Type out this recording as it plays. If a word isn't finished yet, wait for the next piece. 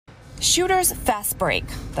Shooter's Fast Break,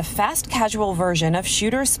 the fast casual version of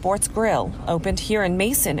Shooter's Sports Grill, opened here in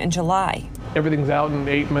Mason in July. Everything's out in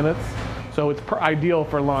 8 minutes, so it's ideal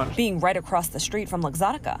for lunch. Being right across the street from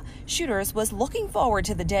Luxottica, Shooter's was looking forward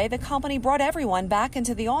to the day the company brought everyone back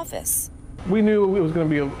into the office. We knew it was going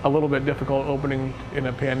to be a little bit difficult opening in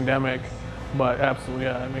a pandemic, but absolutely,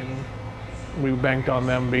 yeah, I mean, we banked on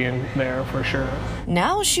them being there for sure.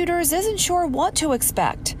 Now Shooter's isn't sure what to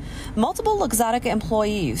expect. Multiple Luxottica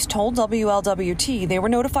employees told WLWT they were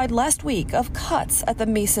notified last week of cuts at the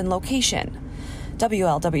Mason location.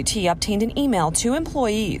 WLWT obtained an email to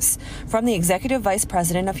employees from the Executive Vice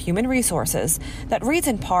President of Human Resources that reads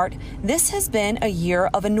in part, "This has been a year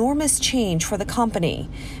of enormous change for the company,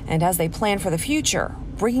 and as they plan for the future,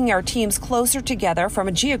 bringing our teams closer together from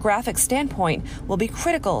a geographic standpoint will be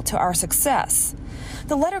critical to our success."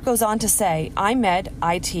 The letter goes on to say, IMED,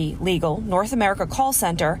 IT, Legal, North America Call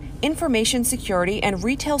Center, Information Security, and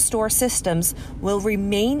Retail Store Systems will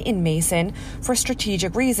remain in Mason for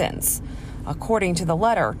strategic reasons. According to the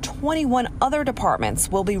letter, 21 other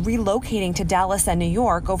departments will be relocating to Dallas and New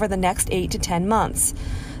York over the next 8 to 10 months.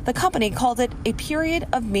 The company called it a period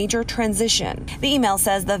of major transition. The email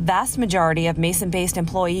says the vast majority of Mason-based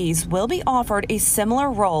employees will be offered a similar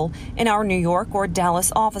role in our New York or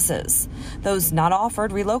Dallas offices. Those not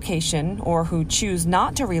offered relocation or who choose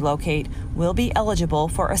not to relocate will be eligible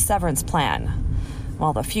for a severance plan.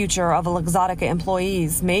 While the future of Luxottica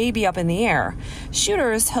employees may be up in the air,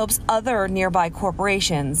 Shooter's hopes other nearby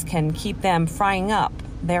corporations can keep them frying up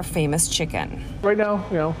their famous chicken. Right now,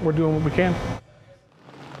 we're doing what we can.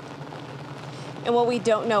 And what we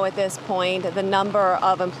don't know at this point, the number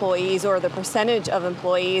of employees or the percentage of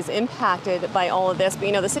employees impacted by all of this.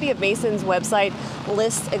 But the City of Mason's website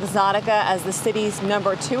lists Exotica as the city's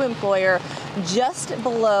 #2 employer, just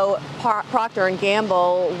below Procter &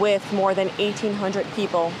 Gamble, with more than 1,800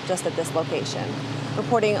 people just at this location.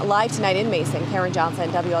 Reporting live tonight in Mason, Karen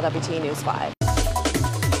Johnson, WLWT News 5.